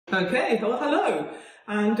Okay, well, hello,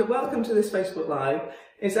 and welcome to this Facebook Live.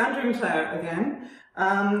 It's Andrew and Claire again,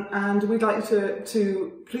 and we'd like you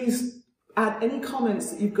to please add any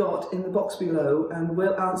comments that you've got in the box below, and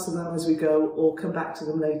we'll answer them as we go, or come back to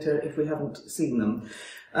them later if we haven't seen them.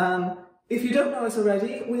 If you don't know us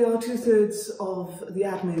already, we are 2/3 of the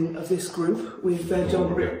admin of this group with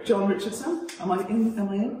John Richardson. Am I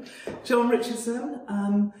in? John Richardson,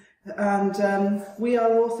 and we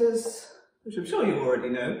are authors, which I'm sure you already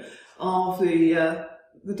know, of the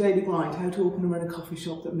Daily Grind, How to Open and Run a Coffee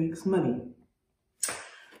Shop That Makes Money.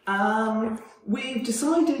 We've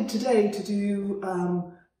decided today to do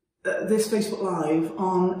this Facebook Live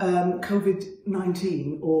on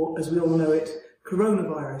COVID-19, or as we all know it,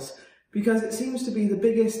 coronavirus, because it seems to be the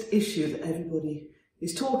biggest issue that everybody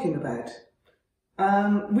is talking about.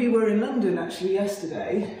 We were in London actually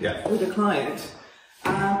yesterday with a client,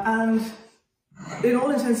 and in all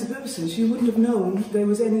intents and purposes, you wouldn't have known there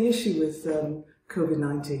was any issue with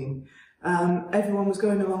COVID-19. Everyone was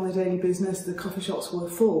going along their daily business, the coffee shops were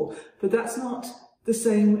full, but that's not the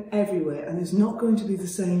same everywhere, and is not going to be the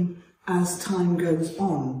same as time goes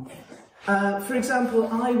on. For example,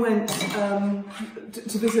 I went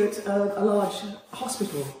to visit a large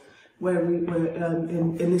hospital where we were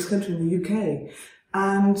in this country, in the UK,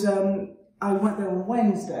 and I went there on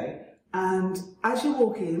Wednesday. And as you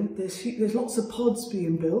walk in, there's lots of pods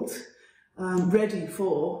being built, ready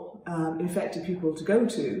for infected people to go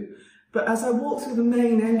to. But as I walked through the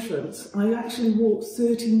main entrance, I actually walked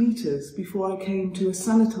 30 metres before I came to a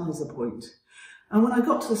sanitiser point. And when I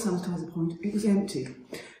got to the sanitiser point, it was empty.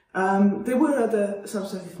 There were other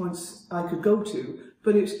sanitiser points I could go to,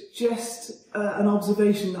 but it's just an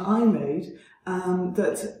observation that I made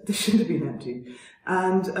that they shouldn't have been empty.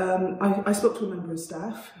 And I spoke to a member of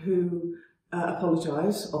staff who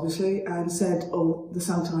apologised, obviously, and said, oh, the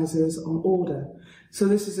sanitiser's on order. So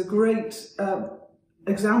this is a great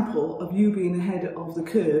example of you being ahead of the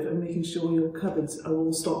curve and making sure your cupboards are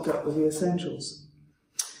all stocked up with the essentials.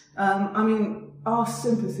 I mean, our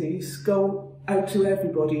sympathies go out to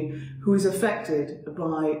everybody who is affected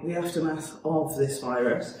by the aftermath of this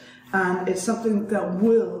virus, and it's something that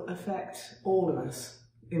will affect all of us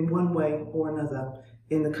in one way or another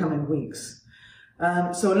in the coming weeks.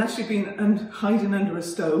 So unless you've been hiding under a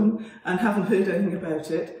stone and haven't heard anything about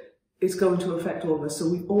it, it's going to affect all of us. So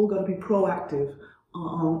we've all got to be proactive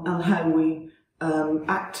on how we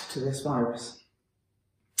act to this virus.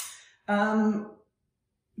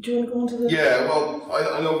 Do you want to go on to the... Yeah, well,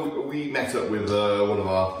 I know we met up with one of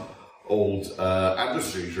our old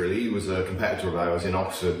adversaries, really. He was a competitor of ours in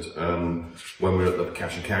Oxford when we were at the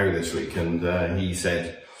Cash and Carry this week, and he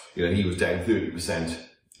said, you know, he was down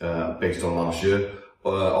 30% based on last year.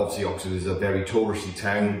 Obviously, Oxford is a very touristy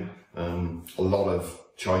town. A lot of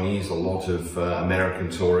Chinese, a lot of American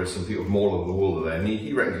tourists, and people from all over the world are there. And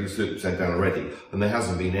he reckons he's 30% down already, and there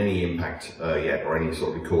hasn't been any impact yet, or any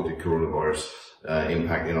sort of recorded coronavirus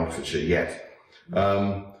impact in Oxfordshire yet.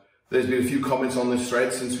 There's been a few comments on this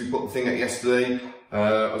thread since we put the thing out yesterday.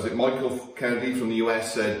 Was it Michael Kennedy from the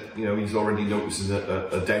US said, you know, he's already noticing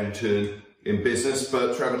a downturn in business,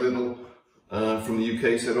 but Trevor Little from the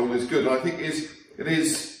UK said all is good. And I think it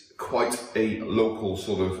is quite a local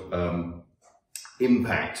sort of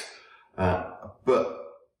impact, but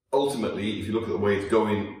ultimately, if you look at the way it's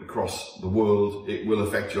going across the world, it will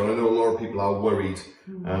affect you. And I know a lot of people are worried.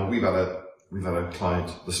 We've had a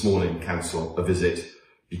client this morning cancel a visit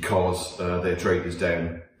because their trade is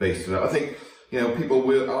down based on it. I think, you know, people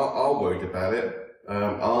are worried about it,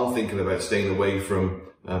 are thinking about staying away from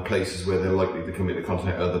places where they're likely to come into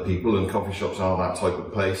contact with other people, and coffee shops are that type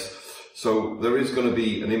of place. So there is going to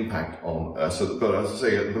be an impact on us. But as I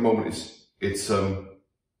say, at the moment,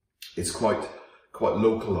 it's quite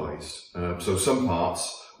localized. So some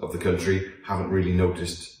parts of the country haven't really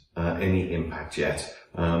noticed any impact yet.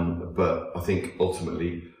 But I think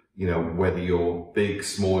ultimately, you know, whether you're big,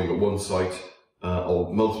 small, you've got one site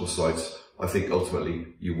or multiple sites, I think ultimately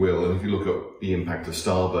you will. And if you look at the impact of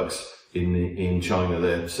Starbucks in China,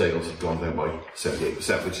 their sales have gone down by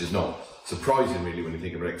 78%, which is not surprising really when you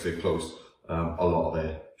think about it, because they've closed a lot of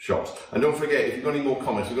their shops. And don't forget, if you've got any more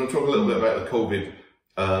comments, we're going to talk a little bit about the COVID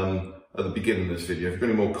at the beginning of this video. If you've got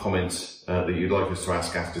any more comments that you'd like us to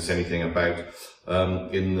ask us anything about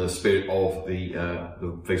in the spirit of the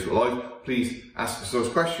Facebook Live, please ask us those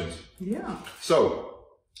questions. Yeah. So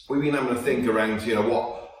we've been having a think around, you know,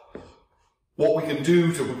 what we can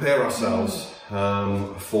do to prepare ourselves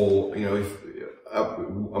for, you know,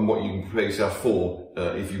 and what you can prepare yourself for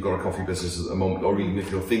if you've got a coffee business at the moment, or even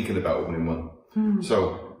if you're thinking about opening one.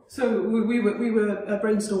 So we were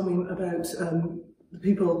brainstorming about the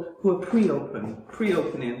people who are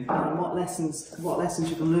pre-opening, and what lessons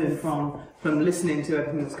you can learn from listening to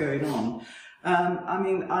everything that's going on. I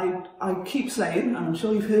mean, I keep saying, and I'm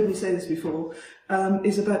sure you've heard me say this before,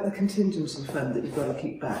 is about the contingency fund that you've got to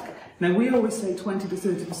keep back. Now, we always say 20 to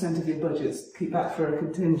 30% of your budgets keep back for a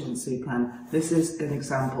contingency plan. This is an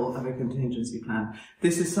example of a contingency plan.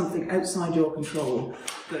 This is something outside your control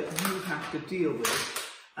that you have to deal with.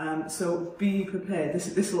 So be prepared.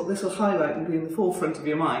 This will highlight and be in the forefront of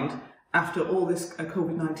your mind after all this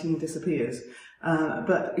COVID-19 disappears.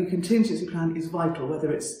 But your contingency plan is vital,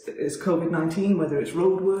 whether it's COVID-19, whether it's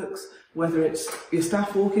roadworks, whether it's your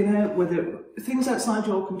staff walking out, whether things outside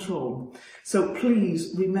your control. So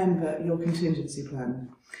please remember your contingency plan.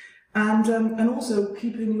 And also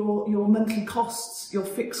keeping your monthly costs, your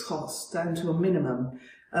fixed costs down to a minimum,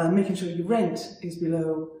 making sure your rent is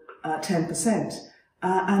below 10%.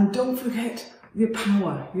 And don't forget your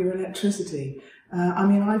power, your electricity. I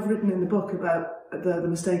mean, I've written in the book about the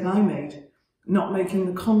mistake I made, not making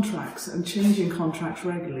the contracts and changing contracts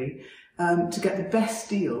regularly to get the best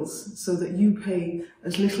deals so that you pay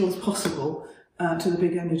as little as possible to the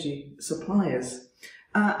big energy suppliers.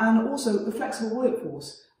 And also the flexible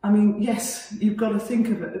workforce. I mean, yes, you've got to think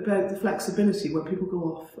about the flexibility when people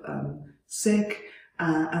go off sick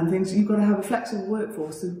and things. You've got to have a flexible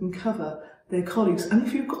workforce that can cover their colleagues. And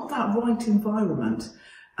if you've got that right environment,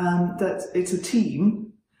 that it's a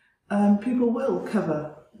team, people will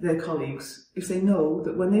cover their colleagues if they know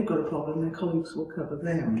that when they've got a problem, their colleagues will cover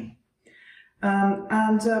them.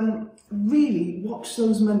 Really watch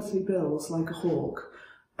those monthly bills like a hawk.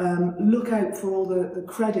 Look out for all the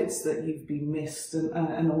credits that you've been missed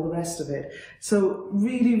and all the rest of it. So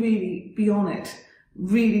really be on it,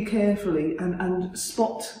 really carefully, and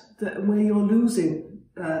spot where you're losing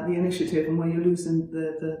the initiative and where you're losing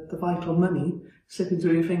the vital money slipping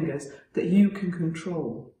through your fingers that you can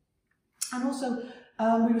control. And also,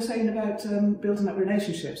 we were saying about building up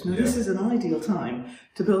relationships. Now, this is an ideal time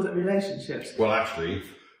to build up relationships. Well, actually,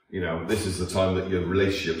 you know, this is the time that your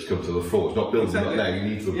relationships come to the fore. It's not building them up now, you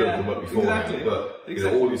need to build them up beforehand. But you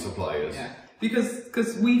know, all your suppliers. Yeah.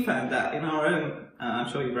 Because we found that in our own,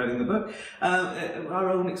 I'm sure you've read in the book, our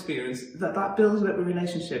own experience, that builds up a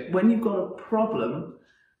relationship. When you've got a problem,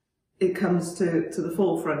 it comes to the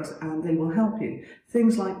forefront and they will help you.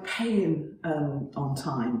 Things like paying on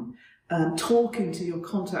time, talking to your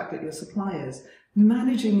contact at your suppliers,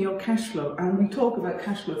 managing your cash flow. And we talk about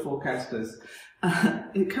cash flow forecasters.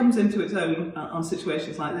 It comes into its own on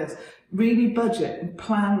situations like this. Really budget and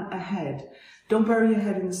plan ahead. Don't bury your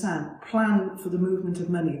head in the sand. Plan for the movement of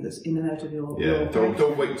money that's in and out of your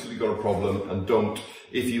don't wait until you've got a problem, and don't,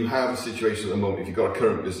 if you have a situation at the moment, if you've got a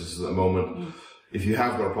current business at the moment, if you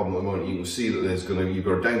have got a problem at the moment, you will see that you've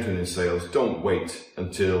got a downturn in sales. Don't wait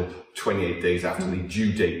until 28 days after the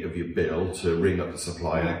due date of your bill to ring up the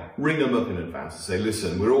supplier. Ring them up in advance and say,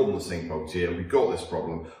 listen, we're all in the same boat here. We've got this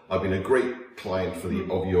problem. I've been a great client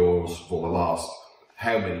of yours for the last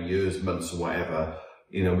how many years, months, or whatever.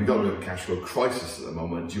 You know, we've got a bit of a cash flow crisis at the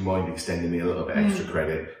moment. Do you mind extending me a little bit extra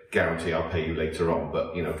credit? Guarantee I'll pay you later on,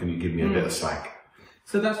 but, you know, can you give me a bit of slack?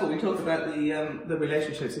 So that's what we talked about, the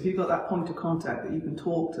relationships. If you've got that point of contact that you can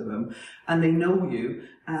talk to them and they know you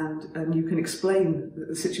and you can explain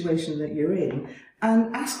the situation that you're in,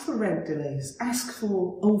 and ask for rent delays, ask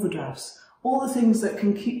for overdrafts, all the things that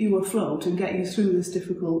can keep you afloat and get you through this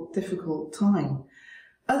difficult time.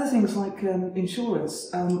 Other things like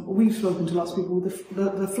insurance. We've spoken to lots of people with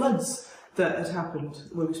the floods that had happened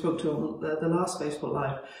when we spoke to on the last Facebook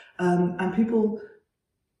Live, and people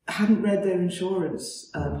hadn't read their insurance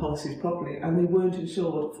policies properly, and they weren't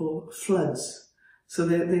insured for floods. So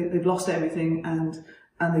they've lost everything and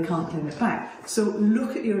they can't claim it back. So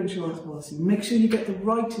look at your insurance policy. Make sure you get the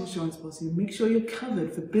right insurance policy. Make sure you're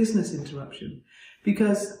covered for business interruption,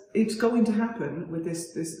 because it's going to happen with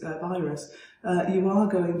this virus. You are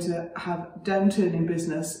going to have downturn in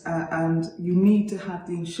business, and you need to have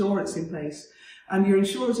the insurance in place. And your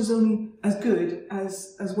insurance is only as good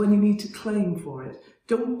as when you need to claim for it.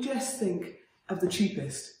 Don't just think of the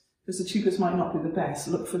cheapest, because the cheapest might not be the best.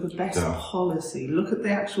 Look for the best policy. Look at the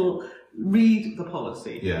actual, read the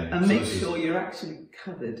policy, and make sure you're actually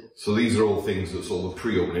covered. So these are all things that sort of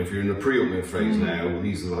pre-opening. If you're in the pre-opening phase now,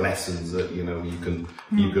 these are the lessons that you can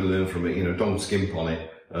learn from it. You know, don't skimp on it.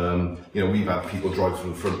 You know, we've had people drive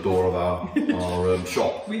through the front door of our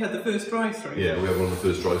shop. We had the first drive-through. Yeah, we had one of the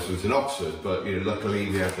first drive-throughs in Oxford, but you know, luckily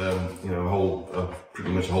we had pretty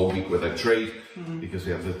much a whole week without trade, because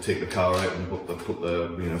we had to take the car out and put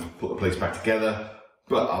the place back together.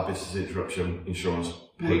 But our business interruption insurance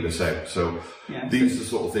paid us out. So these are the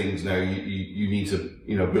sort of things now you need to,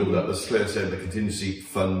 build up. As Claire said, the contingency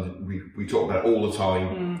fund, we talk about it all the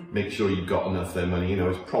time. Make sure you've got enough of their money.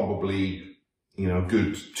 It's probably, a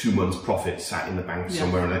good 2 months profit sat in the bank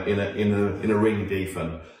somewhere in a rainy day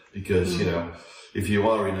fund, because, if you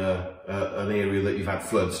are in an area that you've had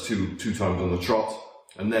floods two times on the trot,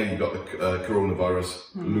 and now you've got the coronavirus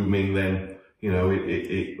looming, then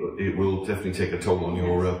it will definitely take a toll on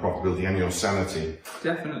your profitability and your sanity.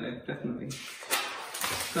 Definitely.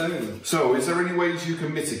 So is there any ways you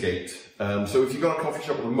can mitigate? So if you've got a coffee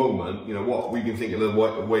shop at the moment, what we've been thinking of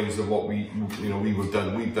ways of what we've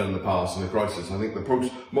done in the past in the crisis. I think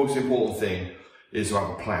the most important thing is to have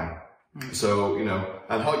a plan. So,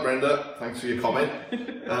 and hi Brenda, thanks for your comment.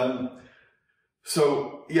 Have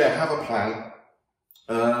a plan.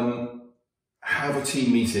 Have a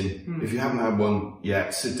team meeting. If you haven't had one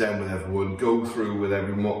yet, sit down with everyone, go through with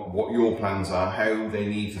everyone what your plans are, how they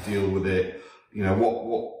need to deal with it, how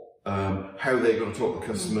they're going to talk to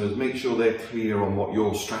customers, make sure they're clear on what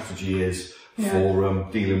your strategy is for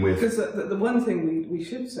dealing with. Because the one thing we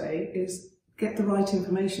should say is get the right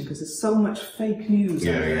information, because there's so much fake news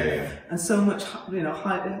out there, and so much in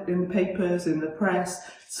the papers, in the press,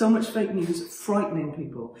 so much fake news frightening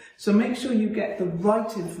people. So make sure you get the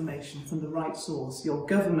right information from the right source, your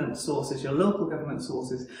government sources, your local government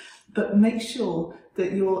sources, but make sure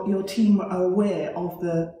that your team are aware of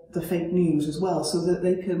the fake news as well, so that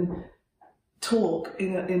they can talk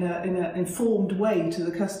in an informed way to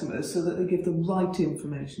the customers, so that they give the right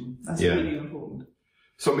information. That's really important.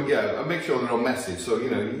 So and make sure they're on message. So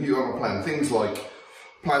you have a plan. Things like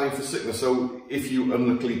planning for sickness. So if you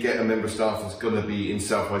unluckily get a member of staff that's going to be in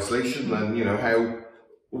self-isolation, then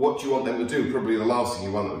what do you want them to do? Probably the last thing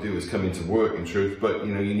you want them to do is come into work, in truth. But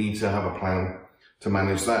you need to have a plan to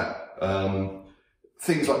manage that.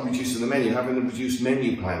 Things like reducing the menu, having a reduced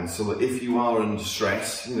menu plan, so that if you are under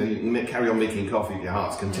stress, you can carry on making coffee at your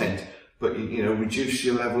heart's content, but reduce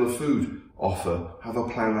your level of food offer. Have a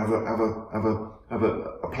plan. Have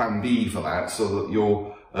a plan B for that, so that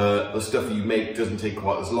your the stuff you make doesn't take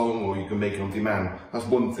quite as long, or you can make it on demand. That's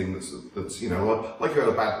one thing that's like you had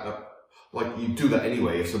a bad. Like you do that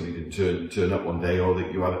anyway if somebody didn't turn up one day, or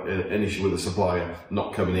that you had an issue with a supplier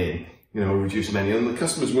not coming in. Reduce menu, and the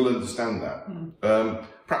customers will understand that.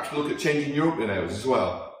 Perhaps look at changing your opening hours as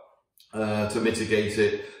well to mitigate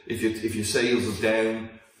it. If your sales are down,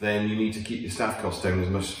 then you need to keep your staff costs down as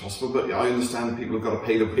much as possible. But I understand people have got to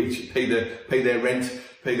pay their wage, pay their rent,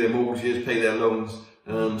 pay their mortgages, pay their loans.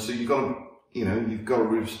 So you've got a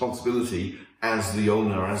responsibility as the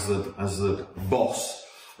owner, as the boss,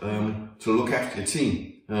 to look after your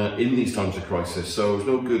team in these times of crisis. So it's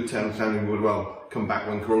no good telling would come back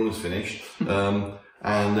when Corona's finished,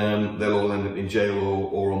 and they'll all end up in jail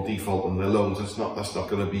or on default on their loans. That's not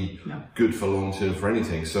going to be good for long term for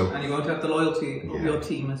anything. So, and you won't have the loyalty of your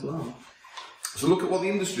team as well. So look at what the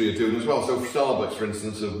industry are doing as well. So Starbucks, for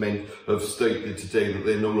instance, have stated today that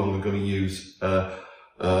they're no longer going to use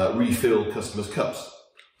refill customers' cups.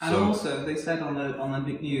 And also, they said on the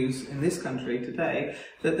big news in this country today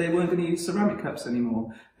that they weren't going to use ceramic cups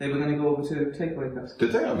anymore. They were going to go over to takeaway cups.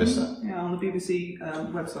 Did they? I missed that. Yeah, on the BBC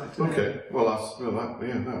website today. Okay, well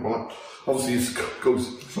that obviously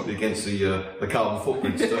goes slightly against the carbon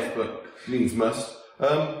footprint stuff, but means must.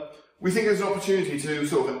 We think there's an opportunity to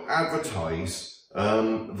sort of advertise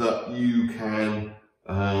that you can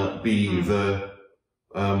be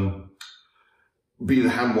the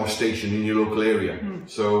hand wash station in your local area.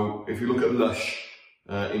 So if you look at Lush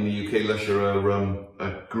in the UK, Lush are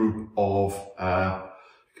a group of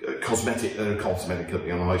cosmetic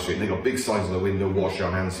company on the high street, and they've got big signs on the window, wash your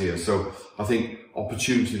hands here. So I think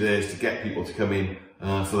opportunity there is to get people to come in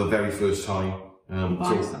for the very first time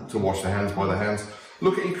to wash their hands, by their hands.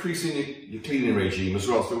 Look at increasing your cleaning regime as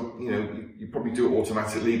well. So you probably do it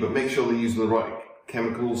automatically, but make sure they're using the right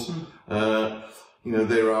chemicals.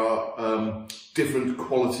 There are different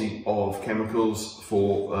quality of chemicals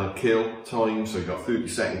for kill time. So you've got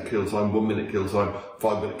 30-second kill time, 1 minute kill time,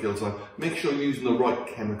 5 minute kill time. Make sure you're using the right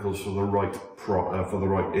chemicals for the right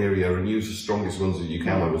area, and use the strongest ones that you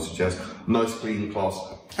can. I would suggest nice clean cloths.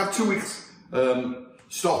 Have 2 weeks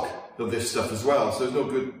stock of this stuff as well. So it's no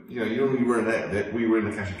good. You only run out of it. We were in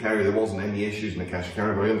the cash and carry. There wasn't any issues in the cash and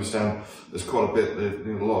carry, but I understand there's quite a bit.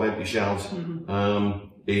 There's a lot of empty shelves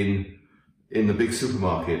in the big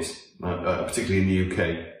supermarkets, particularly in the UK.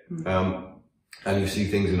 And you see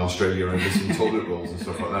things in Australia and missing toilet rolls and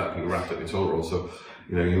stuff like that, people wrapped up in toilet rolls. So,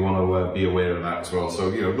 you want to be aware of that as well. So,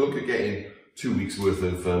 look at getting 2 weeks worth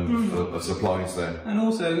of supplies there. And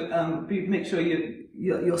also, make sure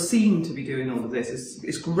you're seen to be doing all of this.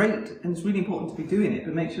 It's great and it's really important to be doing it,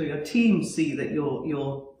 but make sure your team see that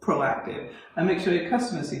you're proactive, and make sure your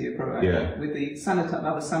customers see you're proactive with the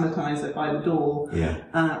sanitizer by the door,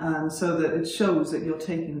 and so that it shows that you're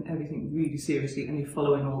taking everything really seriously and you're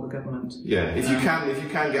following all the government. Yeah, if you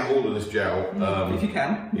can get hold of this gel, if you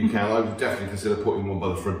can, I would definitely consider putting one by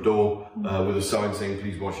the front door with a sign saying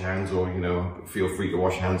 "Please wash your hands," or feel free to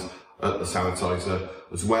wash your hands at the sanitizer,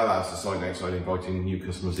 as well as the sign outside inviting new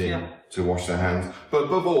customers in to wash their hands. But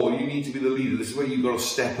above all, you need to be the leader. This is where you've got to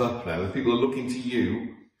step up now. People are looking to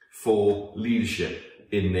you for leadership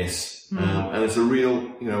in this, and it's a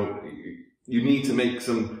real, you need to make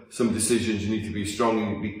some decisions. You need to be strong, you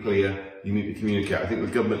need to be clear, you need to communicate. I think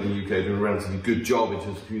the government in the UK are doing a relatively good job in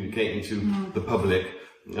terms of communicating to the public.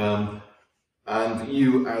 And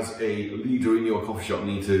you, as a leader in your coffee shop,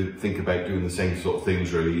 need to think about doing the same sort of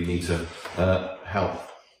things, really. You need to help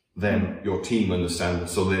them, your team, understand,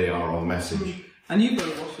 so they are on message. And you've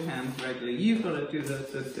got to wash your hands regularly. You've got to do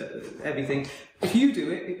the everything. If you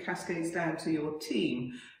do it, it cascades down to your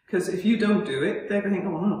team. Because if you don't do it, they're going to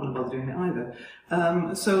think, oh, I'm not going to bother doing it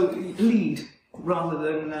either. So lead rather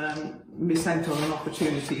than miss out on an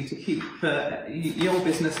opportunity to keep your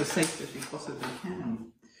business as safe as you possibly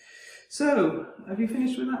can. So, have you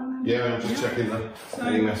finished with that one? Yeah, I'm just checking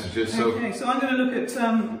any messages. Okay, so I'm going to look at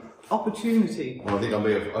opportunity. Well, I think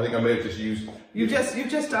I may have just used. You've just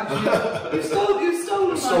actually you've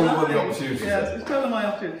stolen my opportunity. Yes, you've stolen my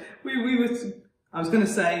opportunity. I was going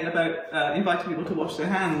to say about inviting people to wash their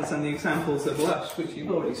hands and the examples of Lush, which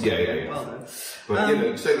you've already said. Well done.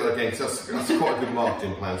 But say that again, because that's quite a good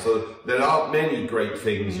marketing plan. So there are many great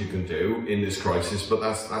things you can do in this crisis, but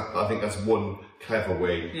I think that's one clever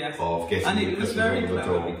way of getting. And it was very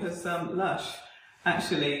clever because Lush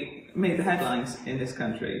actually made the headlines in this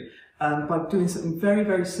country by doing something very,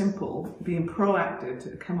 very simple, being proactive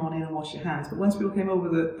to come on in and wash your hands. But once people came over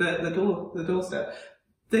the doorstep,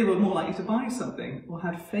 they were more likely to buy something or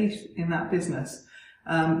had faith in that business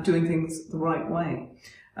doing things the right way.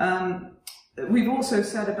 We've also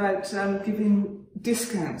said about giving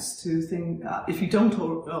discounts to things. If you don't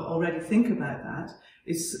already think about that,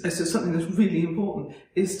 it's something that's really important,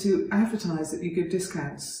 is to advertise that you give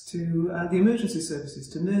discounts to the emergency services,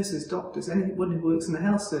 to nurses, doctors, anyone who works in the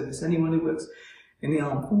health service, anyone who works in the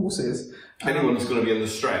armed forces. Anyone that's going to be under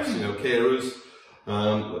stress, carers.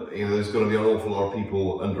 There's going to be an awful lot of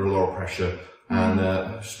people under a lot of pressure, and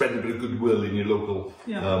spreading a bit of goodwill in your local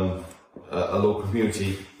a local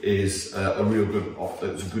community is a real good.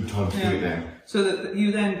 It's a good time to do it now. So that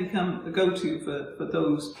you then become the go-to for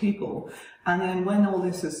those people, and then when all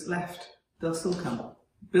this is left, they'll still come.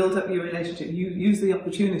 Build up your relationship. You use the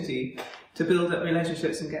opportunity to build up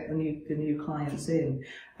relationships and get the new clients in,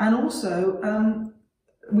 and also.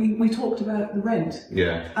 We talked about the rent.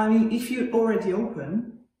 Yeah. I mean, if you're already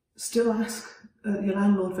open, still ask your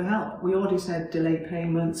landlord for help. We already said delay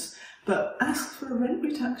payments, but ask for a rent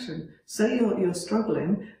reduction. Say you're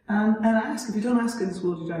struggling, and ask. If you don't ask in this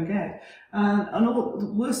world, you don't get. And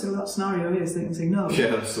the worst of that scenario is they can say no.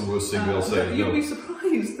 Yeah, that's the worst thing they'll say. You'll be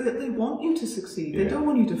surprised that they want you to succeed. They don't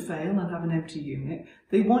want you to fail and have an empty unit.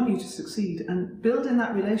 They want you to succeed, and building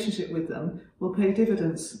that relationship with them will pay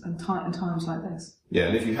dividends in times like this. Yeah,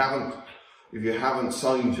 and if you haven't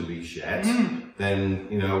signed your lease yet, then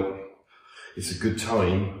it's a good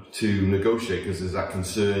time to negotiate, because there's that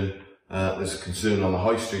concern. There's a concern on the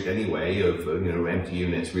high street anyway of empty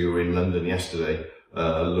units. We were in London yesterday,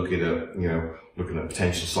 looking at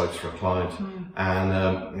potential sites for a client, and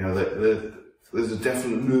there's a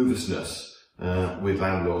definite nervousness with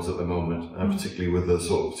landlords at the moment, particularly with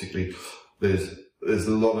there's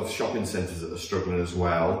a lot of shopping centres that are struggling as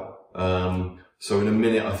well. So in a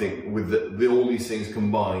minute, I think with all these things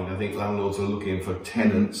combined, I think landlords are looking for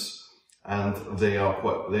tenants, and they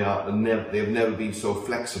have never been so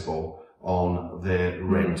flexible on their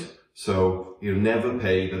rent. So you never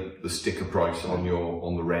pay the sticker price on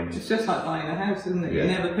the rent. It's just like buying a house, isn't it? You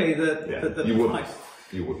never pay the price.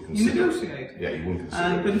 You wouldn't consider. You negotiate. Yeah, you wouldn't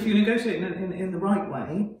consider. But if you negotiate in the right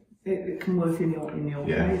way, it can work in your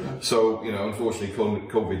favour. So unfortunately,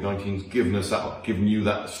 COVID-19's given you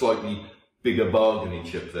that slightly bigger bargaining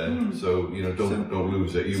chip there. So don't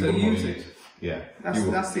lose it. Use it. Yeah,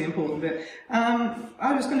 that's the important bit.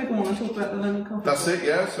 I was going to go on and talk about the London Coffee. That's it.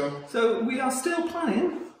 Yeah. So we are still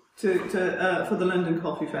planning for the London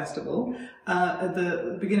Coffee Festival at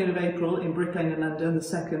the beginning of April in Brick Lane in London, the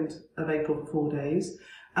 2nd of April for 4 days.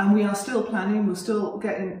 And we are still planning, we're still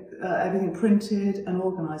getting everything printed and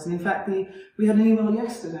organised. And in fact, we had an email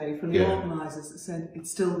yesterday from the organisers that said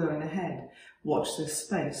it's still going ahead. Watch this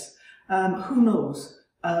space. Who knows?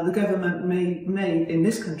 the government may in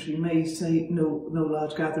this country may say no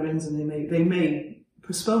large gatherings, and they may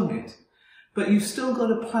postpone it, but you've still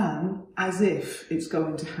got a plan as if it's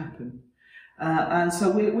going to happen. And so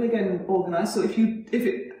we're getting organised. So if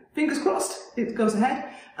it fingers crossed, it goes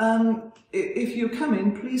ahead. If you're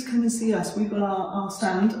coming, please come and see us. We've got our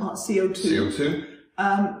stand, our CO2.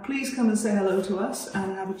 Please come and say hello to us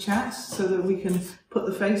and have a chat so that we can put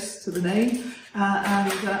the face to the name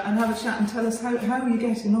and have a chat and tell us how you're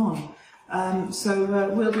getting on.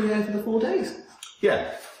 We'll be there for the 4 days.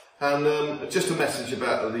 Yeah, and just a message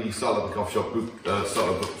about the Start Up a Coffee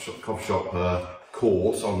Shop Coffee Shop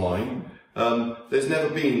course online. There's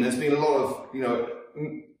been a lot of,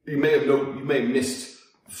 you may have missed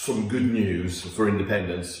some good news for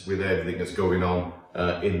independence with everything that's going on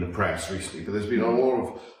in the press recently, but there's been a lot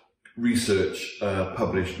of research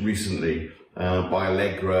published recently by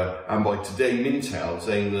Allegra and by Today Mintel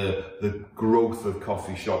saying the growth of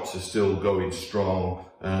coffee shops is still going strong,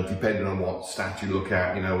 depending on what stat you look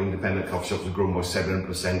at. Independent coffee shops have grown by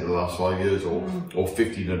 700% in the last 5 years, or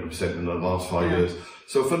 1,500% in the last 5 years.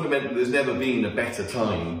 So fundamentally, there's never been a better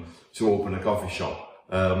time to open a coffee shop.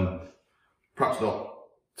 Perhaps not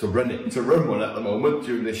to run one at the moment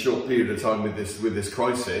during this short period of time with this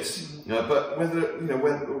crisis. But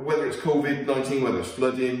whether it's COVID-19, whether it's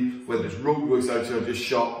flooding, whether it's roadworks outside your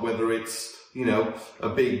shop, whether it's a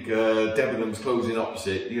big Debenhams closing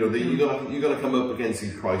opposite, you're gonna come up against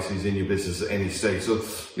these crises in your business at any stage. So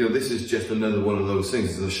this is just another one of those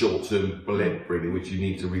things. It's a short-term blip really, which you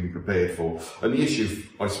need to really prepare for. And the issue,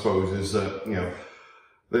 I suppose, is that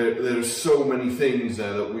there are so many things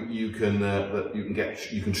that you can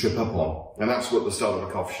trip up on, and that's what the Start of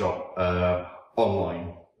a Coffee Shop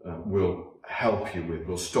online will help you with.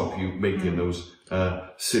 Will stop you making those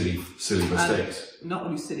silly mistakes. Not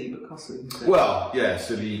only silly, but costly. Well, yeah,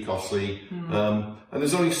 silly, costly, and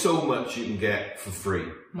there's only so much you can get for free.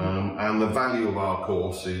 And the value of our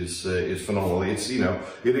course is phenomenal. It's it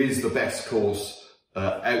is the best course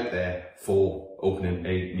out there for opening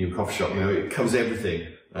a new coffee shop. It covers everything.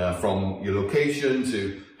 From your location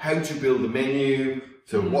to how to build a menu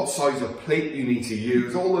to what size of plate you need to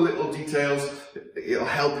use, all the little details. It'll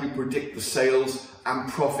help you predict the sales and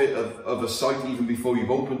profit of a site even before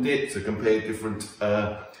you've opened it, to compare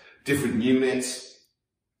different units.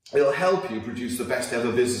 It'll help you produce the best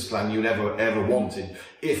ever business plan you ever wanted,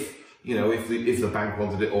 if the bank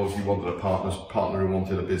wanted it, or if you wanted a partner who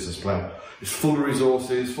wanted a business plan. It's full of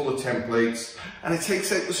resources, full of templates, and it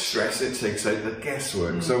takes out the stress, it takes out the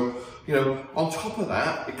guesswork. So, on top of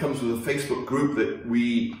that, it comes with a Facebook group that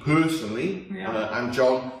we personally, and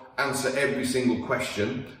John, answer every single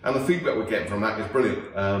question, and the feedback we get from that is brilliant,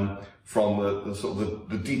 from the sort of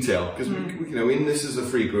the detail, because in this is a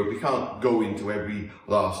free group, we can't go into every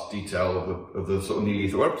last detail of the sort of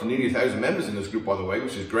we're up to nearly 1,000 members in this group, by the way,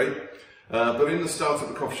 which is great. But in the Start Up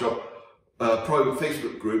a Coffee Shop private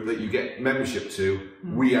Facebook group that you get membership to,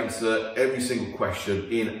 we answer every single question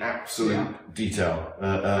in absolute detail,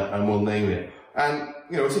 and we'll name it. And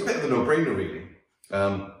it's a bit of a no-brainer, really.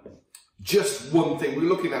 Just one thing. We were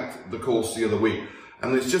looking at the course the other week,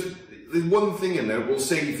 and there's one thing in there that will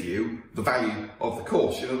save you the value of the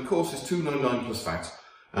course. The course is $299 plus VAT.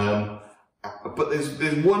 But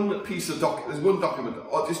there's one piece of document,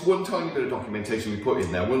 or just one tiny bit of documentation we put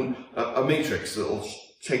in there, a matrix that'll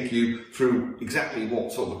take you through exactly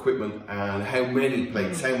what sort of equipment and how many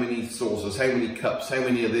plates, how many saucers, how many cups, how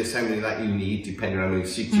many of this, how many of that you need, depending on how many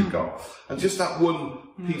seats you've got. And just that one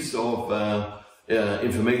piece of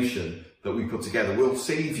information that we put together will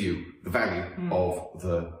save you the value of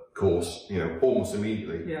the course, almost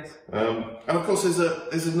immediately. Yes. And of course, there's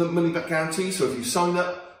a money back guarantee. So if you sign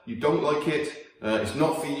up, you don't like it, it's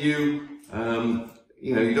not for you,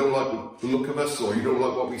 you don't like the look of us, or you don't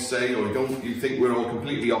like what we say, or you think we're all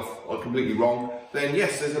completely off or completely wrong, then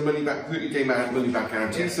yes, there's a 30-day money back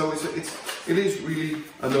guarantee. So it is really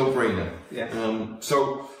a no-brainer. Yeah.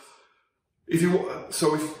 So if you want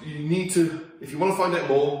to find out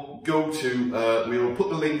more, go to we will put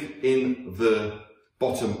the link in the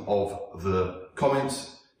bottom of the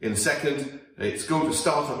comments in a second. It's go to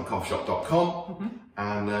startupacoffeeshop.com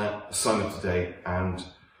and sign up today, and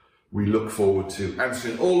we look forward to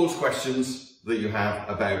answering all those questions that you have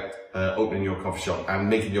about opening your coffee shop and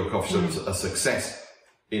making your coffee shop a success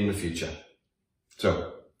in the future.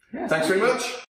 So, thanks very much.